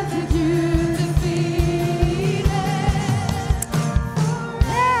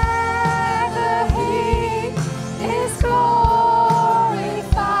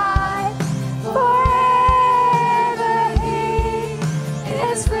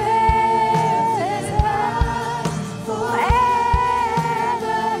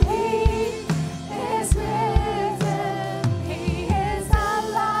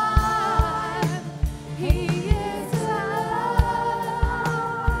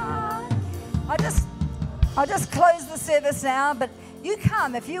 service now, but you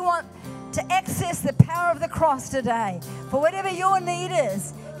come if you want to access the power of the cross today. For whatever your need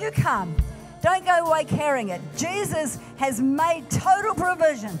is, you come. Don't go away carrying it. Jesus has made total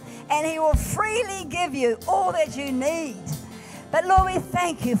provision, and he will freely give you all that you need. But Lord, we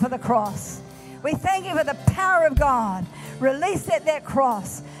thank you for the cross. We thank you for the power of God released at that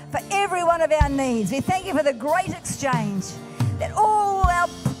cross for every one of our needs. We thank you for the great exchange, that all our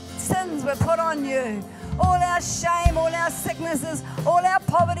sins were put on you. All our shame, all our sicknesses, all our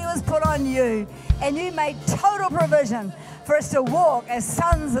poverty was put on you. And you made total provision for us to walk as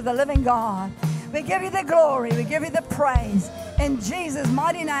sons of the living God. We give you the glory. We give you the praise. In Jesus'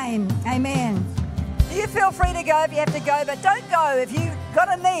 mighty name, amen. You feel free to go if you have to go, but don't go if you've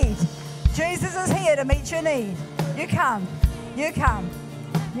got a need. Jesus is here to meet your need. You come. You come.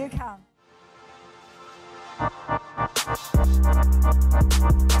 You come.